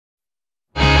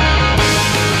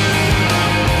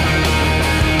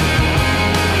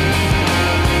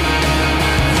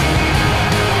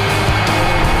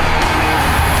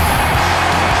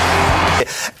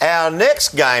our next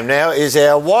game now is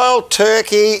our Wild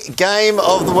Turkey game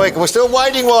of the week. We're still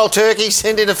waiting, Wild Turkey.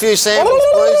 Send in a few samples,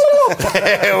 please.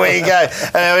 There we go.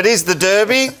 Now, it is the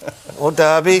Derby. Or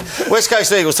Derby. West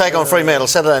Coast Eagles take on Fremantle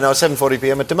Saturday night,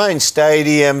 7:40pm at Domain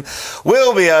Stadium.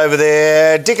 We'll be over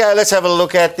there. Dicko, let's have a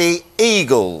look at the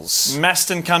Eagles.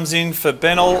 Maston comes in for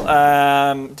Bennell.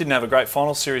 Didn't have a great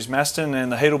final series, Maston,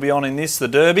 and the heat will be on in this, the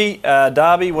Derby,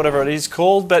 whatever it is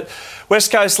called. But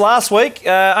West Coast last week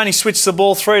only switched the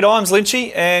ball 3 times,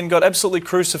 Lynchy, and got absolutely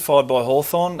crucified by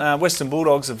Hawthorn. Western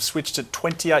Bulldogs have switched it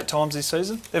 28 times this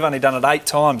season. They've only done it 8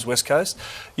 times, West Coast.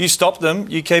 You stop them,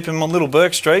 you keep them on Little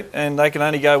Burke Street, and they can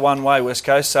only go one way, West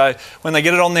Coast. So when they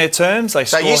get it on their terms, they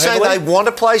score heavily. So you say they want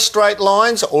to play straight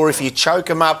lines, or if you choke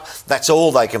them up, that's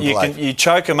all they can play? You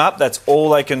choke them up, that's all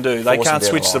they can do. They can't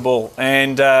switch the ball.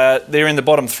 And they're in the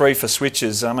bottom 3 for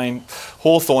switches. I mean,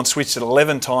 Hawthorn switched it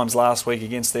 11 times last week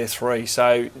against their 3.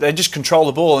 So they just control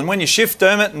the ball. And when you shift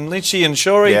Dermott and Lynchy and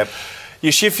Shorey,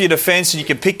 you shift your defence and you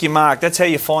can pick your mark. That's how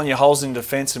you find your holes in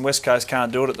defence, and West Coast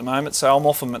can't do it at the moment. So I'm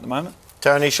off them at the moment.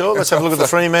 Tony Shaw, let's have a look at the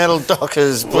Fremantle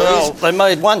Dockers, please. Well, they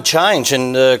made one change,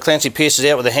 and Clancy Pearce is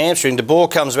out with a hamstring. De Boer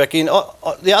comes back in.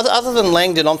 Other than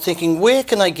Langdon, I'm thinking, where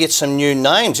can they get some new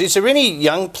names? Is there any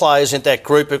young players in that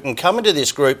group who can come into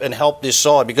this group and help this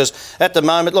side? Because at the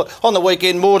moment, look, on the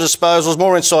weekend, more disposals,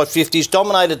 more inside 50s,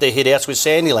 dominated their hit-outs with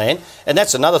Sandyland. And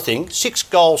that's another thing, 6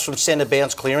 goals from centre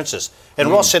bounce clearances.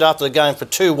 And Ross said after the game for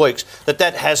 2 weeks that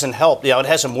hasn't helped. You know, it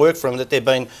hasn't worked for them, that they've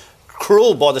been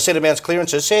cruel by the centre bounce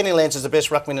clearances. Sandylands is the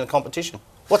best ruckman in the competition.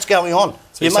 What's going on?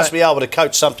 So you must be able to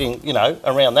coach something, you know,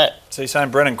 around that. So you're saying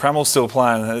Brennan Crummell's still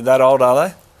playing? They're that old,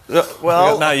 are they?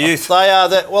 Well, no youth. They are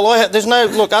that. Well, there's no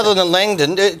look other than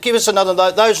Langdon. Give us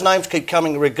another. Those names keep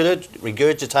coming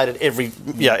regurgitated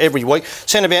every week.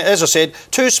 Centre bounce, as I said,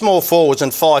 2 small forwards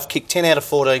and 5 kick 10 out of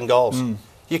 14 goals.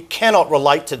 You cannot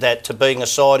relate to that to being a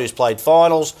side who's played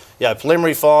finals,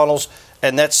 preliminary finals.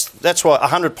 And that's why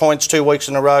 100 points 2 weeks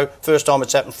in a row, first time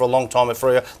it's happened for a long time at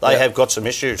Freo. They have got some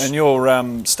issues. And your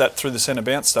stat through the centre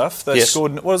bounce stuff, they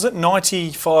scored, what was it,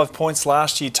 95 points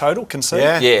last year total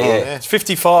conceded? Yeah. It's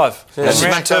 55. That's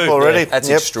round 2 already. That's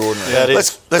extraordinary. Yeah,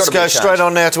 let's go straight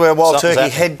on now to our Wild Turkey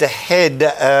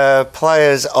head-to-head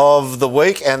players of the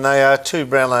week, and they are 2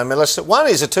 Brownlow medalists. One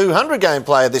is a 200-game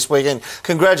player this weekend.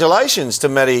 Congratulations to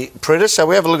Matty Pritter. So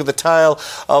we have a look at the tail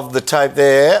of the tape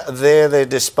there. Their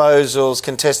disposals,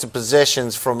 contested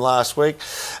possessions from last week,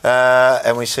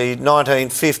 and we see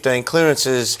 19-15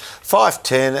 clearances,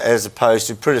 5-10 as opposed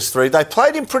to Pritter's 3. They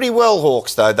played him pretty well,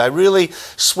 Hawks, though. They really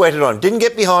sweated on him. Didn't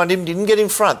get behind him, didn't get in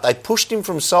front. They pushed him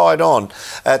from side on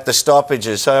at the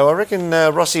stoppages. So I reckon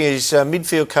Rossi's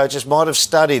midfield coaches might have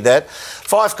studied that.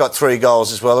 Fife got 3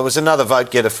 goals as well. There was another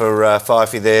vote getter for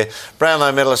Fifey there.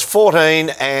 Brownlow medalist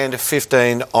 14 and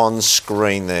 15 on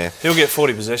screen there. He'll get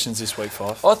 40 possessions this week,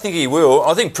 Fife. I think he will.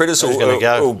 I think Prittis will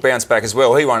bounce back as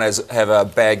well. He won't have a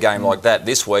bad game like that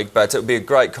this week, but it'll be a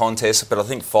great contest. But I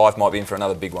think 5 might be in for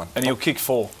another big one. And he'll kick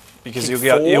 4 because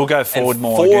he'll go forward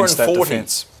more against that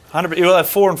defence. He'll have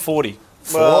 4 and 40.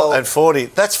 4 and 40.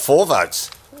 That's 4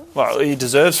 votes. Well, he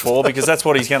deserves 4 because that's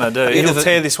what he's going to do. He'll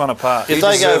tear this one apart. If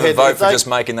they go head, vote for just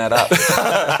making that up.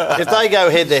 If they go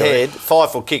head to head,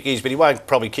 Fife will kick his, but he won't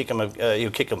probably kick them.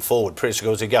 He'll kick them forward. Pritis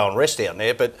because he'll go and rest down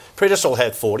there. But Pritis will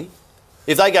have 40.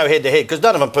 If they go head to head, because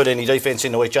none of them put any defence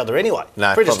into each other anyway.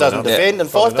 No, Pritis doesn't defend and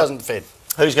Fife doesn't defend.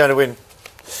 Who's going to win?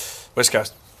 West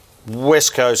Coast.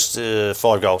 West Coast,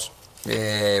 5 goals.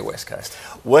 Yeah, West Coast.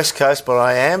 West Coast, but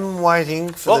I am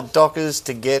waiting for the Dockers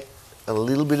to get a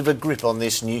little bit of a grip on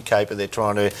this new caper they're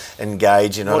trying to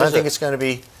engage in. I don't think it's going to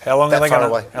be How long are they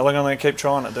going to keep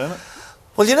trying it, Dermot?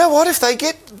 Well, you know what? If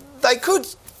they could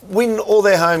win all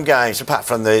their home games, apart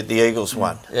from the Eagles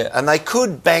one, and they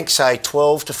could bank, say,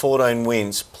 12 to 14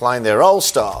 wins playing their old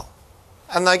style,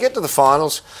 and they get to the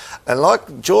finals, and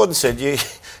like Jordan said,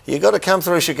 you got to come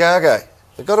through Chicago.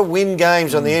 You've got to win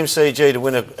games on the MCG to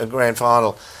win a grand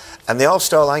final. And the old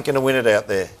style ain't going to win it out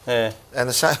there. Yeah. And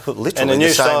the same, literally and the new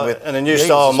the same style, with and the new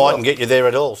style mightn't get you there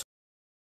at all.